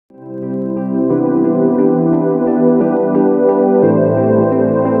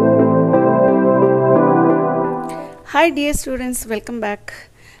Hi dear students, welcome back.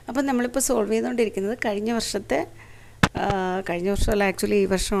 അപ്പോൾ നമ്മളിപ്പോൾ solve ചെയ്തുകൊണ്ടിരിക്കുന്നത് കഴിഞ്ഞ വർഷമല്ല ആക്ച്വലി ഈ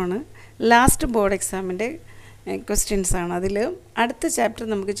വർഷമാണ് ലാസ്റ്റ് ബോർഡ് എക്സാമിൻ്റെ ക്വസ്റ്റ്യൻസ് ആണ്. അതിൽ അടുത്ത ചാപ്റ്റർ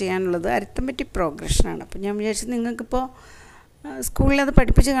നമുക്ക് ചെയ്യാനുള്ളത് അരിത്തമെറ്റിക് പ്രോഗ്രഷനാണ്. അപ്പോൾ ഞാൻ വിചാരിച്ചു നിങ്ങൾക്കിപ്പോൾ സ്കൂളിൽ അത്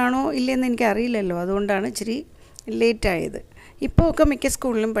പഠിപ്പിച്ച് കാണുമോ ഇല്ലയെന്ന് എനിക്കറിയില്ലല്ലോ, അതുകൊണ്ടാണ് ഇച്ചിരി ലേറ്റായത്. ഇപ്പോൾ ഒക്കെ മിക്ക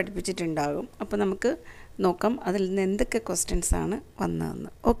സ്കൂളിലും പഠിപ്പിച്ചിട്ടുണ്ടാകും. അപ്പോൾ നമുക്ക് നോക്കാം അതിൽ നിന്ന് എന്തൊക്കെ ക്വസ്റ്റ്യൻസ് ആണ്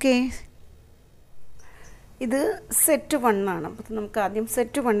വന്നതെന്ന്. ഓക്കെ, ഇത് സെറ്റ് 1 ആണ്. അപ്പോൾ നമുക്ക് ആദ്യം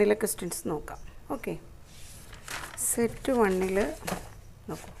സെറ്റ് 1ലെ ക്വസ്റ്റ്യൻസ് നോക്കാം. ഓക്കെ, സെറ്റ് 1ൽ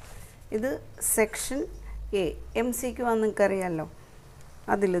നോക്കാം. ഇത് സെക്ഷൻ എ MCQ ആണെന്ന് നിങ്ങൾക്കറിയാമല്ലോ.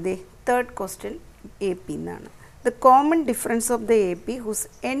 അതിലിതേ തേർഡ് ക്വസ്റ്റ്യൻ AP എന്നാണ്. The common difference of the AP whose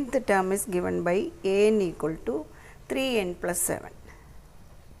nth term is given by an equal to 3n+7.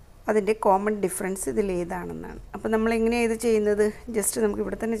 അതിൻ്റെ കോമൺ ഡിഫറൻസ് ഇതിൽ ഏതാണെന്നാണ്. അപ്പോൾ നമ്മളെങ്ങനെയാണ് ഇത് ചെയ്യുന്നത്? ജസ്റ്റ് നമുക്ക്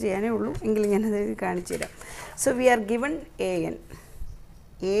ഇവിടെ തന്നെ ചെയ്യാനേ ഉള്ളൂ, എങ്കിലും ഞാനത് കാണിച്ചു തരാം. So we are given an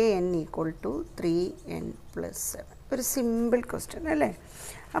equal to 3n+7. ഒരു സിമ്പിൾ ക്വസ്റ്റ്യൻ അല്ലേ?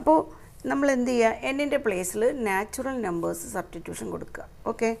 അപ്പോൾ നമ്മൾ എന്ത് ചെയ്യുക, എന്നിൻ്റെ പ്ലേസിൽ നാച്ചുറൽ നമ്പേഴ്സ് സബ്സ്റ്റിറ്റ്യൂഷൻ കൊടുക്കുക.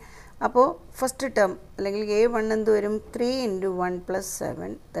 ഓക്കെ, അപ്പോൾ ഫസ്റ്റ് ടേം അല്ലെങ്കിൽ A1 എന്ത് വരും? 3 × 1 +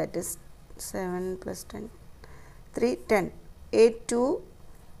 7, ദാറ്റ് ഇസ് 7 + 10, 3 10. A2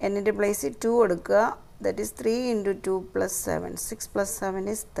 എന്നിൻ്റെ പ്ലേസിൽ 2 കൊടുക്കുക, ദാറ്റ് ഈസ് 3 × 2 + 7, 6 + 7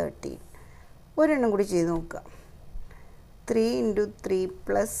 is 13. ഒരെണ്ണം കൂടി ചെയ്ത് നോക്കുക, 3 × 3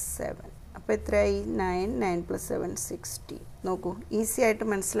 + 7. അപ്പോൾ എത്രയായി? 9, 9 + 7 16. നോക്കൂ, ഈസി ആയിട്ട്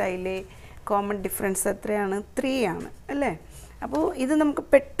മനസ്സിലായില്ലേ? കോമൺ ഡിഫറൻസ് എത്രയാണ്? 3 ആണ് അല്ലേ? അപ്പോൾ ഇത് നമുക്ക്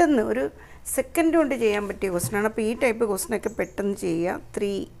പെട്ടെന്ന് ഒരു സെക്കൻഡ് കൊണ്ട് ചെയ്യാൻ പറ്റിയ ക്വസ്റ്റ്യനാണ്. അപ്പോൾ ഈ ടൈപ്പ് ക്വസ്റ്റ്യനൊക്കെ പെട്ടെന്ന് ചെയ്യുക.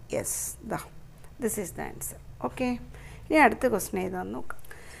 3s this is the answer. Okay, ഇനി അടുത്ത ക്വസ്റ്റ്യൻ ഏതാണെന്ന് നോക്കാം.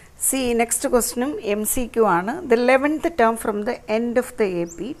 നെക്സ്റ്റ് ക്വസ്റ്റ്യനും MCQ ആണ്. The 11th term from the end of the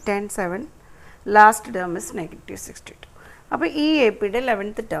AP 10/7 last term is -62. അപ്പോൾ ഈ APയുടെ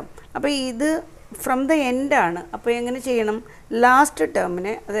 11th ടേം, അപ്പോൾ ഇത് ഫ്രം ദ എൻഡ് ആണ്. അപ്പോൾ എങ്ങനെ ചെയ്യണം? ലാസ്റ്റ്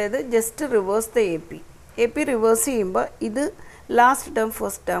ടേമിനെ, അതായത് just reverse the AP reverse ചെയ്യുമ്പോൾ ഇത് ലാസ്റ്റ് ടേം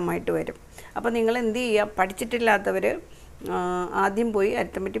ഫസ്റ്റ് ടേം ആയിട്ട് വരും. അപ്പോൾ നിങ്ങൾ എന്ത് ചെയ്യുക, പഠിച്ചിട്ടില്ലാത്തവർ ആദ്യം പോയി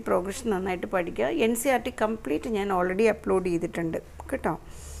അരിത്തമെറ്റിക് പ്രോഗ്രഷൻ നന്നായിട്ട് പഠിക്കുക. NCERT കംപ്ലീറ്റ് ഞാൻ ഓൾറെഡി അപ്ലോഡ് ചെയ്തിട്ടുണ്ട് കേട്ടോ.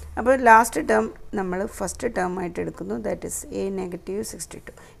 അപ്പോൾ ലാസ്റ്റ് ടേം നമ്മൾ ഫസ്റ്റ് ടേം ആയിട്ട് എടുക്കുന്നു, ദാറ്റ് ഇസ് A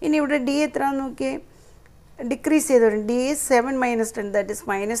 -62. ഇനി ഇവിടെ D എത്രയാണെന്ന് നോക്കിയേ, ഡിക്രീസ് ചെയ്ത് വരും. D 7 - 10, ദാറ്റ് ഇസ്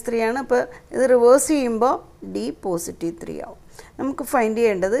 -3 ആണ്. അപ്പോൾ ഇത് റിവേഴ്സ് ചെയ്യുമ്പോൾ D +3 ആവും. നമുക്ക് ഫൈൻഡ്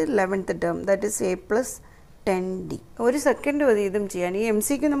ചെയ്യേണ്ടത് 11th term, that is A + 10D. ഒരു സെക്കൻഡ് മതി ഇതും ചെയ്യാൻ. ഈ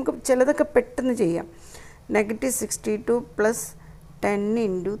MCQ നമുക്ക് ചിലതൊക്കെ പെട്ടെന്ന് ചെയ്യാം. -62 + 10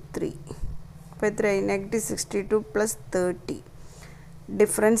 × 3. അപ്പോൾ എത്രയായി? -62 + 30.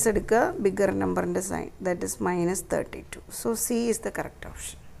 ഡിഫറൻസ് എടുക്കുക, ബിഗർ നമ്പറിൻ്റെ sign, that is -32. So C is the correct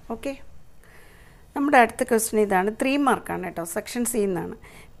option. Okay, നമ്മുടെ അടുത്ത ക്വസ്റ്റ്യൻ ഇതാണ്. 3 മാർക്കാണ് കേട്ടോ. സെക്ഷൻ C എന്നാണ്.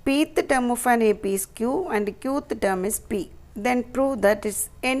 Pth term of an AP is Q and Qth term is P. Then prove that its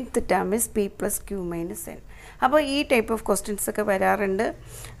nth term is P + Q - n. അപ്പോൾ ഈ type of questions ഒക്കെ വരാറുണ്ട്.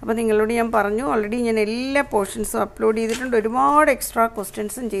 അപ്പോൾ നിങ്ങളോട് ഞാൻ പറഞ്ഞു, ഓൾറെഡി ഞാൻ എല്ലാ പോർഷൻസും അപ്ലോഡ് ചെയ്തിട്ടുണ്ട്, ഒരുപാട് എക്സ്ട്രാ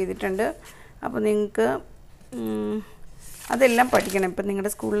ക്വസ്റ്റ്യൻസും ചെയ്തിട്ടുണ്ട്. അപ്പോൾ നിങ്ങൾക്ക് അതെല്ലാം പഠിക്കണം. ഇപ്പം നിങ്ങളുടെ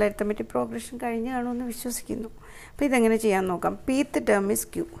സ്കൂളിൽ അരിത്തമെറ്റിക് പ്രോഗ്രഷൻ കഴിഞ്ഞ് കാണുമെന്ന് വിശ്വസിക്കുന്നു. അപ്പോൾ ഇതെങ്ങനെ ചെയ്യാൻ നോക്കാം. Pth term is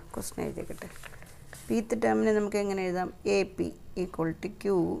Q. Question എഴുതിക്കട്ടെ. Pth ടേമിന് നമുക്ക് എങ്ങനെ എഴുതാം? AP =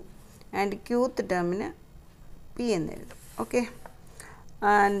 Q ആൻഡ് Qth ടേമിന് P എന്ന് എഴുതും. Okay,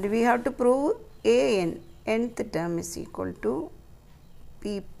 and we have to prove nth term is equal to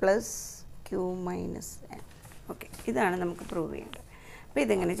P + Q - n. Okay, ഇതാണ് നമുക്ക് പ്രൂവ് ചെയ്യേണ്ടത്. അപ്പോൾ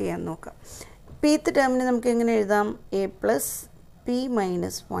ഇതെങ്ങനെ ചെയ്യാൻ നോക്കാം. Pth ടേമിന് നമുക്ക് എങ്ങനെ എഴുതാം? A + P - 1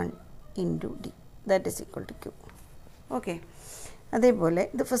 × D, that is equal to Q. Okay, അതേപോലെ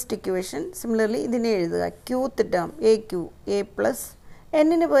ഇത് ഫസ്റ്റ് ഇക്വേഷൻ. സിമിലർലി ഇതിനെ എഴുതുക. Qth ടേം AQ, A +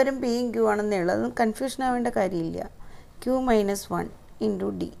 n-ന് പകരം P യും Q ആണെന്നേ ഉള്ളൂ. അതൊന്നും കൺഫ്യൂഷൻ ആവേണ്ട കാര്യമില്ല. Q - 1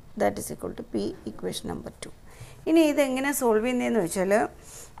 × D, that is equal to P, equation number 2. ഇനി ഇതെങ്ങനെ സോൾവ് ചെയ്യുന്നതെന്ന് വെച്ചാൽ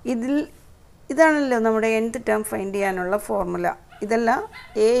ഇതാണല്ലോ നമ്മുടെ nth ടേം ഫൈൻഡ് ചെയ്യാനുള്ള ഫോർമുല. ഇതല്ല,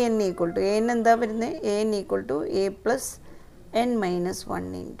 an എന്താ വരുന്നത്? an = A + n - 1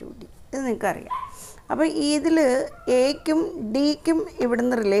 × D. ഇത് നിങ്ങൾക്കറിയാം. അപ്പോൾ ഇതിൽ എക്കും ഡിക്കും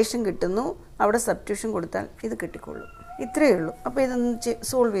ഇവിടുന്ന് റിലേഷൻ കിട്ടുന്നു, അവിടെ സബ്സ്റ്റിറ്റ്യൂഷൻ കൊടുത്താൽ ഇത് കിട്ടിക്കൊള്ളും. ഇത്രയേ ഉള്ളൂ. അപ്പോൾ ഇതൊന്ന്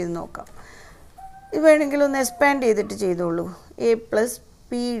സോൾവ് ചെയ്ത് നോക്കാം. ഇത് വേണമെങ്കിൽ ഒന്ന് എക്സ്പാൻഡ് ചെയ്തിട്ട് ചെയ്തോളൂ. A +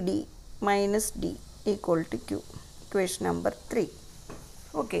 PD - D = Q, equation number 3.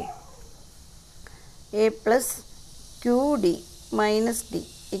 Okay, A + QD - D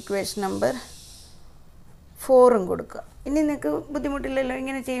equation number 4 കൊടുക്കുക. ഇനി നിങ്ങൾക്ക് ബുദ്ധിമുട്ടില്ലല്ലോ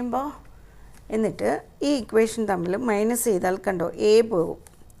ഇങ്ങനെ ചെയ്യുമ്പോൾ. എന്നിട്ട് ഈ ഇക്വേഷൻ തമ്മിൽ മൈനസ് ചെയ്താൽ കണ്ടോ A പോകും.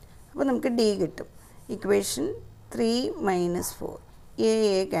 അപ്പോൾ നമുക്ക് D കിട്ടും. Equation 3 minus 4. A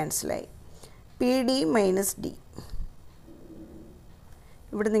cancel ആയി. PD minus D.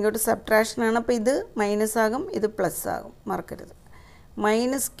 ഇവിടെ നിങ്ങോട്ട് സബ്ട്രാക്ഷൻ ആണ്. അപ്പോൾ ഇത് മൈനസ് ആകും, ഇത് പ്ലസ് ആകും, മറക്കരുത്.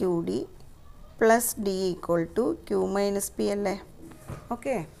 Minus QD plus D equal to Q minus P അല്ലേ?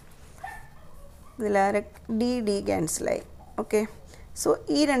 Okay, ഇതിലാരെ D ക്യാൻസലായി. ഓക്കെ, സോ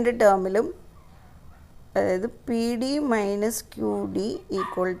ഈ രണ്ട് ടേമിലും അതായത് PD minus QD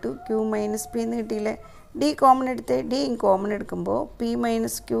equal to Q minus P എന്ന് കിട്ടിയില്ലേ? D കോമൺ എടുത്തേ. D കോമൺ എടുക്കുമ്പോൾ P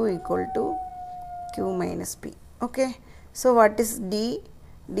minus Q equal to Q minus P. Okay, so what is D?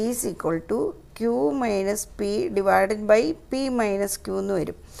 D is equal to Q minus P divided by P minus Q എന്ന്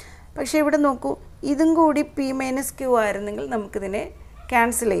വരും. പക്ഷേ ഇവിടെ നോക്കൂ, ഇതും കൂടി P മൈനസ് Q ആയിരുന്നെങ്കിൽ നമുക്കിതിനെ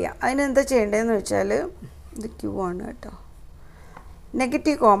ക്യാൻസൽ ചെയ്യാം. അതിനെന്താ ചെയ്യേണ്ടതെന്ന് വെച്ചാൽ, ഇത് Q ആണ് കേട്ടോ,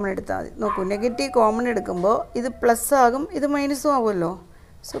 നെഗറ്റീവ് കോമൺ എടുത്താൽ മതി. നോക്കൂ, നെഗറ്റീവ് കോമൺ എടുക്കുമ്പോൾ ഇത് പ്ലസ് ആകും, ഇത് മൈനസും ആവുമല്ലോ.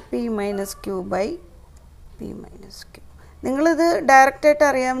 So P minus Q by P minus Q. നിങ്ങളിത് ഡയറക്റ്റായിട്ട്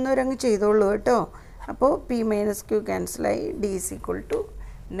അറിയാവുന്നവരങ്ങ് ചെയ്തോളൂ കേട്ടോ. അപ്പോൾ P minus Q ക്യാൻസലായി. D is equal to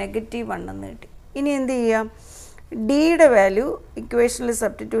 -1 എന്ന് കിട്ടി. ഇനി എന്ത് ചെയ്യാം? ഡിയുടെ വാല്യൂ ഇക്വേഷനിൽ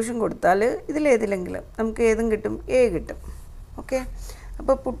സബ്സ്റ്റിറ്റ്യൂഷൻ കൊടുത്താൽ ഇതിലേതിലെങ്കിലും നമുക്ക് ഏതും കിട്ടും, എ കിട്ടും. ഓക്കെ,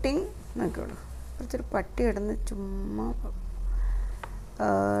 അപ്പോൾ പുട്ടിങ് നോക്കിയോളൂ, കുറച്ചൊരു പട്ടി കിടന്ന് ചുമ്മാ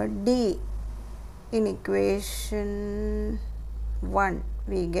D in equation 1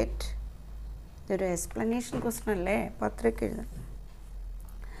 we get, ഇതൊരു എക്സ്പ്ലനേഷൻ ക്വസ്റ്റൻ അല്ലേ, പത്രയ്ക്ക് എഴുതാം.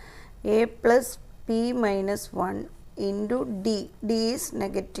 A plus P minus 1 into D. D is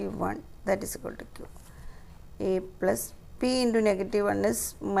 -1, that is equal to Q. A plus P into -1 is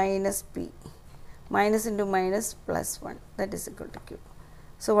minus P. Minus into minus plus 1, that is equal to Q.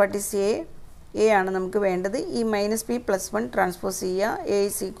 So what is A? A ആണ് നമുക്ക് വേണ്ടത്. ഈ minus P plus 1 transpose ചെയ്യുക. A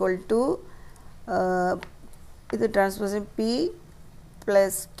is equal to ഇത് transpose P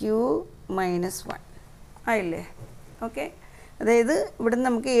plus Q minus 1 ആയില്ലേ? Okay, അതായത് ഇവിടെ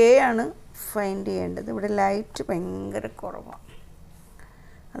നമുക്ക് A ആണ് ഫൈൻഡ് ചെയ്യേണ്ടത്. ഇവിടെ ലൈറ്റ് ഭയങ്കര കുറവാണ്,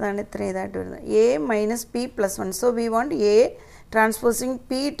 അതാണ് ഇത്ര ഇതായിട്ട് വരുന്നത്. A minus P plus 1. So we want A transposing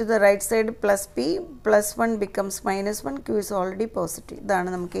P two the right side plus P plus 1 becomes -1. Q is already positive. ഇതാണ്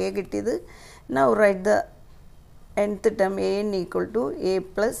നമുക്ക് എ കിട്ടിയത്. Now write the nth term A N equal to A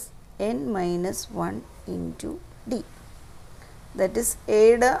plus N minus 1 into D. That is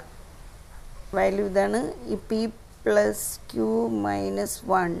എയുടെ value ഇതാണ്. ഈ P plus Q minus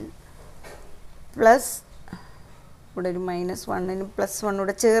 1 plus ഇവിടെ ഒരു -1നും +1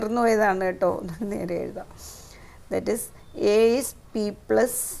 കൂടെ ചേർന്ന് പോയതാണ് കേട്ടോ, നേരെ എഴുതാം. That is A is P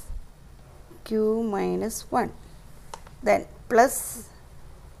plus Q minus 1 then plus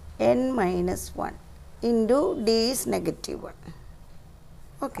N minus 1 into D is -1.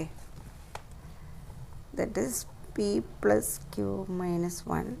 Okay, that is P plus Q minus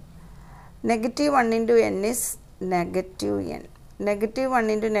 1. -1 into N is -n.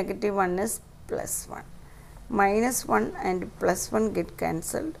 -1 into -1 is +1. -1 and +1 get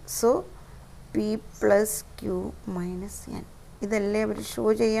cancelled. So P plus Q minus n. ഇതല്ലേ our show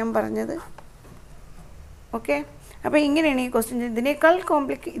ചെയ്യാൻ പറഞ്ഞത്. Okay, അപ്പോൾ ഇങ്ങനെയാണ് ഈ question. ഇതിനേക്കാൾ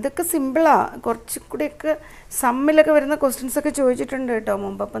ഇതൊക്കെ സിമ്പിളാണ്. കുറച്ചുകൂടെയൊക്കെ സമ്മിലൊക്കെ വരുന്ന ക്വസ്റ്റ്യൻസൊക്കെ ചോദിച്ചിട്ടുണ്ട് കേട്ടോ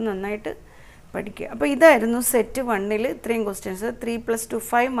മുമ്പ്. അപ്പം നന്നായിട്ട് പഠിക്കുക. അപ്പോൾ ഇതായിരുന്നു സെറ്റ് 1 ഇത്രയും questions. 3+2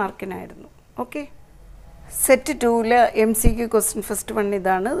 5 മാർക്കിനായിരുന്നു. Okay, set 2 MCQ question first 1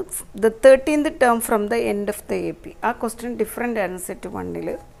 ഇതാണ്. The 13th term from the end of the AP. ആ ക്വസ്റ്റ്യൻ ഡിഫറെൻ്റ് ആയിരുന്നു. സെറ്റ്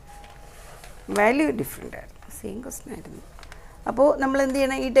 1 വാല്യൂ ഡിഫറെൻ്റ് ആയിരുന്നു, സെയിം ക്വസ്റ്റ്യൻ ആയിരുന്നു. അപ്പോൾ നമ്മൾ എന്ത്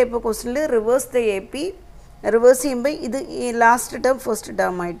ചെയ്യണം, ഈ ടൈപ്പ് ഓഫ് ക്വസ്റ്റ്യനിൽ റിവേഴ്സ് ദ AP. റിവേഴ്സ് ചെയ്യുമ്പോൾ ഇത് ഈ ലാസ്റ്റ് ടേം ഫസ്റ്റ്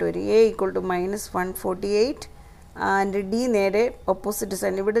ടേം ആയിട്ട് വരും. A equal to -148 and D നേരെ ഓപ്പോസിറ്റ്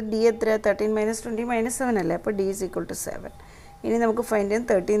സൈഡ്. ഇവിടെ D എത്ര? 13 - 20 -7 അല്ലേ? അപ്പോൾ D ഈസ് ഈക്വൽ ടു 7. ഇനി നമുക്ക് ഫൈൻഡ് ചെയ്യാം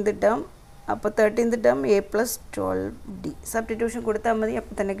 13th ടേം. അപ്പോൾ 13th term A plus 12D substitution കൊടുത്താൽ മതി,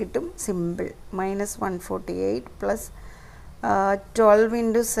 അപ്പോൾ തന്നെ കിട്ടും. Simple. -148 plus 12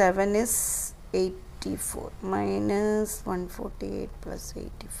 into 7 is 84. -148 plus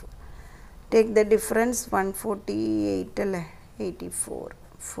 84. Take the difference. 148 അല്ലേ? 84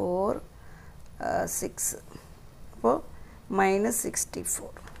 4 6. അപ്പോൾ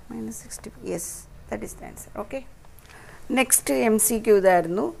 -64. Yes, that is the answer. Okay, next MCQ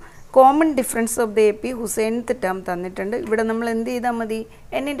ഇതായിരുന്നു. Common difference of the AP who's nth term തന്നിട്ടുണ്ട്. ഇവിടെ നമ്മൾ എന്ത് ചെയ്താൽ മതി?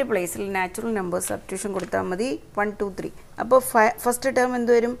 എന്നിൻ്റെ പ്ലേസിൽ നാച്ചുറൽ നമ്പേഴ്സ് സബ്സ്റ്റിറ്റ്യൂഷൻ കൊടുത്താൽ മതി. 1 2 3. അപ്പോൾ ഫസ്റ്റ് ടേം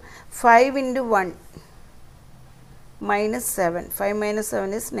എന്ത് വരും? 5 into 1 -7. 5 -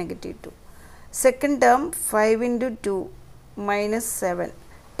 7 is -2. Second term 5 into 2 -7.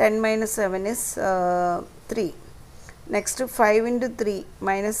 10 - 7 is 3. Next 5 into 3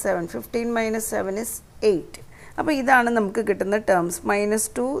 -7. 15 - 7 is 8. അപ്പോൾ ഇതാണ് നമുക്ക് കിട്ടുന്ന ടേംസ്.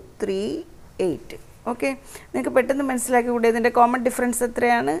 -2 3 8. ഓക്കെ, നിങ്ങൾക്ക് പെട്ടെന്ന് മനസ്സിലാക്കി കൂടെ ഇതിൻ്റെ കോമൺ ഡിഫറൻസ്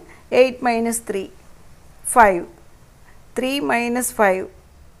എത്രയാണ്? 8 മൈനസ് 3 5, 3 മൈനസ് 5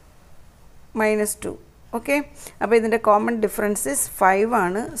 മൈനസ് 2. ഓക്കെ, അപ്പോൾ ഇതിൻ്റെ കോമൺ ഡിഫറൻസ് ഇസ് 5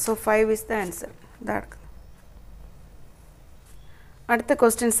 ആണ്. So 5 is the answer. ഇതാണ് അടുത്ത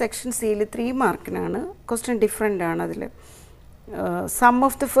ക്വസ്റ്റ്യൻ സെക്ഷൻ സിയിൽ 3 മാർക്കിനാണ്. ക്വസ്റ്റ്യൻ ഡിഫറെൻ്റ് ആണ്. അതിൽ some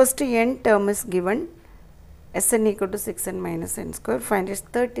of the first n term is given Sn equal to 6n minus n square. Find its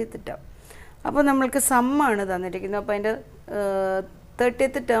 30th term. അപ്പോൾ നമ്മൾക്ക് സമ്മാണ് തന്നിരിക്കുന്നത്. അപ്പോൾ അതിൻ്റെ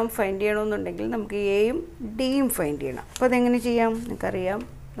 30th ടേം ഫൈൻഡ് ചെയ്യണമെന്നുണ്ടെങ്കിൽ നമുക്ക് എയും ഡിയും ഫൈൻഡ് ചെയ്യണം. അപ്പോൾ അതെങ്ങനെ ചെയ്യാം? നിങ്ങൾക്കറിയാം.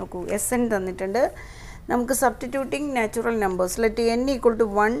 നോക്കൂ, Sn തന്നിട്ടുണ്ട്. നമുക്ക് substituting natural numbers let n equal to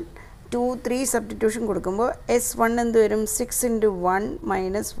 1 2 3 substitution കൊടുക്കുമ്പോൾ S1 എന്ത് വരും? 6 × 1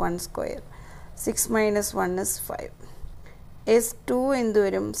 minus 1 square. 6 minus 1 is 5. S2 എന്ത്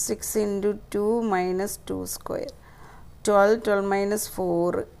വരും? 6 × 2 മൈനസ് 2 സ്ക്വയർ. 12 മൈനസ്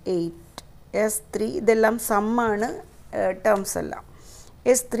 4 8. S3 ഇതെല്ലാം സമ്മാണ്, ടേംസ് എല്ലാം.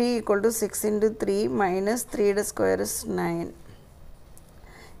 S3 equal to 6 × 3 minus 3യുടെ square is 9.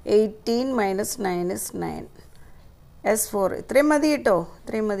 18 minus 9 is 9. S4 ഇത്രയും മതി കേട്ടോ,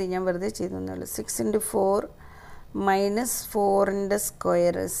 ഇത്രയും മതി, ഞാൻ വെറുതെ ചെയ്തെന്നേ ഉള്ളൂ. 6 × 4 മൈനസ് 4ൻ്റെ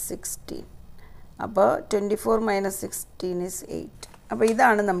സ്ക്വയർ ഇസ് 16. അപ്പോൾ 24 മൈനസ് 16 ഇസ് 8. അപ്പോൾ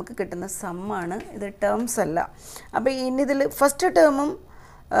ഇതാണ് നമുക്ക് കിട്ടുന്ന സമ്മാണ്, ഇത് ടേംസ് അല്ല. അപ്പോൾ ഇനി ഇതിൽ first ടേമും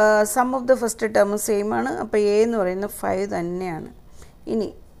some of the first ടേമും same ആണ്. അപ്പോൾ എ എന്ന് പറയുന്നത് 5 തന്നെയാണ്. ഇനി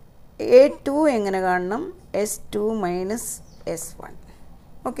A2 എങ്ങനെ കാണണം? S2 minus S1.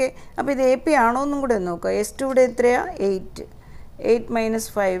 ഓക്കെ, അപ്പോൾ ഇത് AP ആണോ എന്നും കൂടെ നോക്കുക. S2യുടെ എത്രയാണ്? 8. 8 minus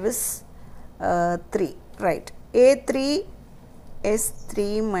 5 is 3. Right. A3 S3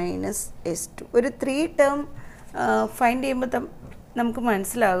 minus S2. ഒരു 3 ടേം ഫൈൻഡ് ചെയ്യുമ്പോൾ നമുക്ക്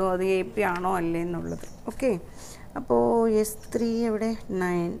മനസ്സിലാകും അത് AP ആണോ അല്ലേ എന്നുള്ളത്. ഓക്കെ, അപ്പോൾ S3 എവിടെ?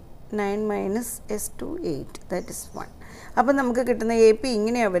 9 മൈനസ് S2 8, ദാറ്റ് ഇസ് 1. അപ്പോൾ നമുക്ക് കിട്ടുന്ന AP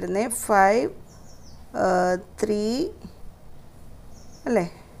ഇങ്ങനെയാണ് വരുന്നത്. 5 3 അല്ലേ?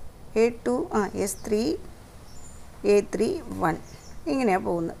 A2 S3 A3 1 ഇങ്ങനെയാണ്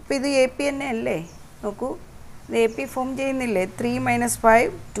പോകുന്നത്. അപ്പോൾ ഇത് AP തന്നെ അല്ലേ? നോക്കൂ, ഇത് AP ഫോം ചെയ്യുന്നില്ലേ? 3 മൈനസ്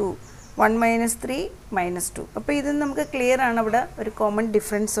 5 2, 1 മൈനസ് 3 മൈനസ് 2. അപ്പോൾ ഇത് നമുക്ക് ക്ലിയർ ആണ്, അവിടെ ഒരു കോമൺ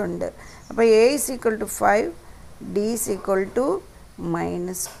ഡിഫറൻസ് ഉണ്ട്. അപ്പോൾ A is equal to 5, D is equal to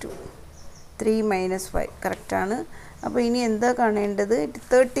minus 2. 3 minus 5 കറക്റ്റാണ്. അപ്പോൾ ഇനി എന്താ കാണേണ്ടത്?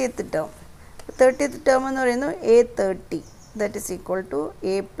 30th term. 30th ടേം എന്ന് പറയുന്നത് A30, that is equal to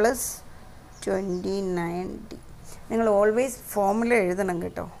A plus 29D. നിങ്ങൾ ഓൾവേസ് ഫോമുല എഴുതണം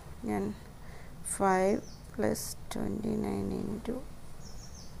കേട്ടോ. ഞാൻ 5 plus 29 into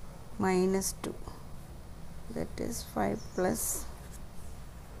minus 2, that is 5 plus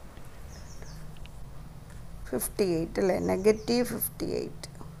 58 അല്ലേ? നെഗറ്റീവ് 58.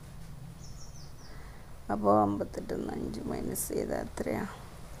 അപ്പോൾ 58 5 മൈനസ് ചെയ്താൽ എത്രയാണ്?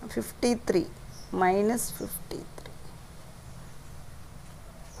 53 മൈനസ് 53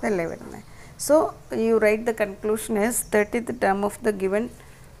 ഇതല്ലേ വരുന്നത്. So you write the conclusion is 30th term of the given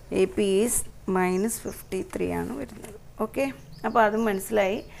AP is minus 53 ആണ് വരുന്നത്. ഓക്കെ, അപ്പോൾ അത്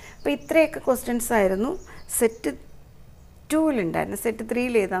മനസ്സിലായി. അപ്പോൾ ഇത്രയൊക്കെ ക്വസ്റ്റ്യൻസ് ആയിരുന്നു സെറ്റ് 2-ലുണ്ടായിരുന്നു. സെറ്റ്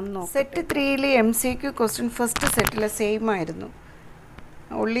 3-ൽ ഏതാണെന്ന് നോക്കാം. സെറ്റ് 3-ൽ MCQ ക്വസ്റ്റ്യൻ ഫസ്റ്റ് സെറ്റിലെ സെയിം ആയിരുന്നു.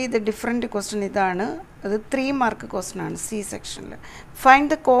 ഓൺലി ദ ഡിഫറെൻറ്റ് ക്വസ്റ്റ്യൻ ഇതാണ്. അത് 3 മാർക്ക് ക്വസ്റ്റ്യൻ ആണ് C സെക്ഷനിൽ. Find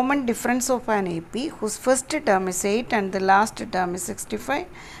the common difference of an AP whose first term is 8 and the last term is 65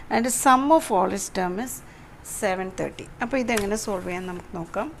 and some of all is term is 730. അപ്പോൾ ഇതെങ്ങനെ solve ചെയ്യാൻ നമുക്ക്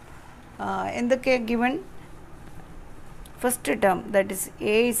നോക്കാം. എന്തൊക്കെയാണ് given? First term that is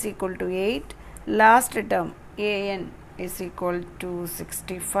A is equal to 8, last term AN is equal to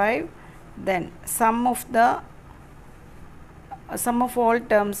 65, then sum of all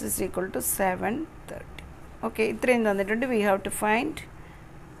terms is equal to 730. Okay, ഇത്രയും തന്നിട്ടുണ്ട്. We have to find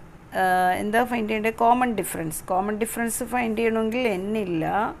എന്താ find ചെയ്യേണ്ടത്? കോമൺ ഡിഫറൻസ് ഫൈൻഡ് ചെയ്യണമെങ്കിൽ n ഇല്ല.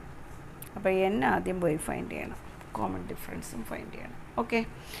 അപ്പോൾ n ആദ്യം പോയി find ചെയ്യണം, കോമൺ ഡിഫറൻസും ഫൈൻഡ് ചെയ്യണം. ഓക്കെ,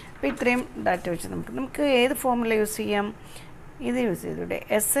 അപ്പോൾ ഇത്രയും ഡാറ്റ വെച്ച് നമുക്ക് ഏത് ഫോമുല യൂസ് ചെയ്യാം? ഇത് യൂസ് ചെയ്തൂടെ?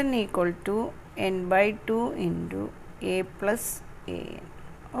 Sn equal to n/2 into A plus AN.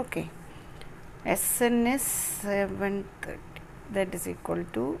 Okay, Sn is 730, that is equal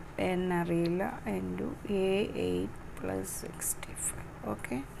to n അറിയില്ല into A8 plus 65.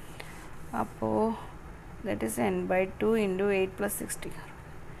 Okay, അപ്പോൾ that is n/2 into 8 plus 60,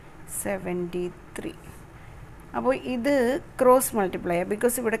 73. അപ്പോൾ ഇത് ക്രോസ് മൾട്ടിപ്ലൈ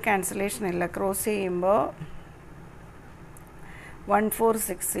ബിക്കോസ് ഇവിടെ cancellation ഇല്ല. Cross ചെയ്യുമ്പോൾ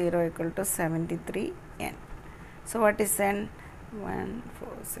 1460 equal to 73n. So what is n?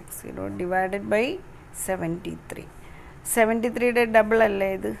 1460 divided by 73. 73 double alle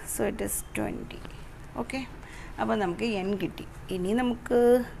idu, so it is 20. Okay, അപ്പോൾ നമുക്ക് n കിട്ടി. ഇനി നമുക്ക്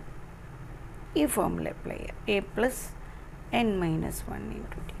ഈ ഫോർമുല അപ്ലൈ ചെയ്യാം. a plus n minus 1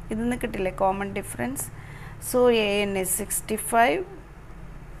 into T. ഇതൊന്ന് കിട്ടില്ലേ common difference. So an is 65,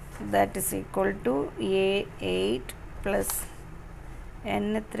 that is equal to a8 plus n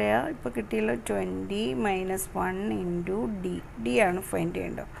എത്രയാണ് ഇപ്പോൾ കിട്ടിയല്ലോ 20 മൈനസ് 1 ഇൻറ്റു ഡി ആണ് ഫൈൻഡ്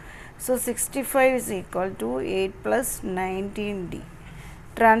ചെയ്യേണ്ടത്. So 65 is equal to 8 plus 19d.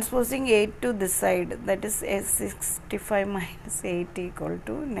 Transposing 8 to this side, that is 65 minus 8 equal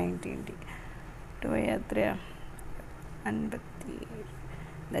to 19d. 2 എത്രയാണ് 57,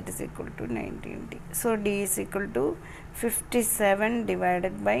 that is equal to 19d. So d is equal to 57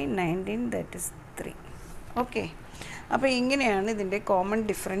 divided by 19, that is 3. Okay, അപ്പോൾ ഇങ്ങനെയാണ് ഇതിൻ്റെ common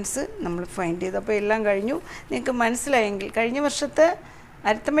difference നമ്മൾ find ചെയ്തത്. അപ്പോൾ എല്ലാം കഴിഞ്ഞു. നിങ്ങൾക്ക് മനസ്സിലായെങ്കിൽ, കഴിഞ്ഞ വർഷത്തെ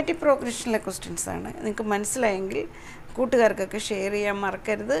അരിത്തമെറ്റിക് പ്രോഗ്രഷനിലെ ക്വസ്റ്റ്യൻസ് ആണ്, നിങ്ങൾക്ക് മനസ്സിലായെങ്കിൽ കൂട്ടുകാർക്കൊക്കെ ഷെയർ ചെയ്യാൻ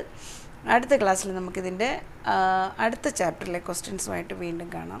മറക്കരുത്. അടുത്ത ക്ലാസ്സിൽ നമുക്കിതിൻ്റെ അടുത്ത ചാപ്റ്ററിലെ ക്വസ്റ്റ്യൻസുമായിട്ട് വീണ്ടും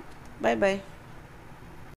കാണാം. Bye bye.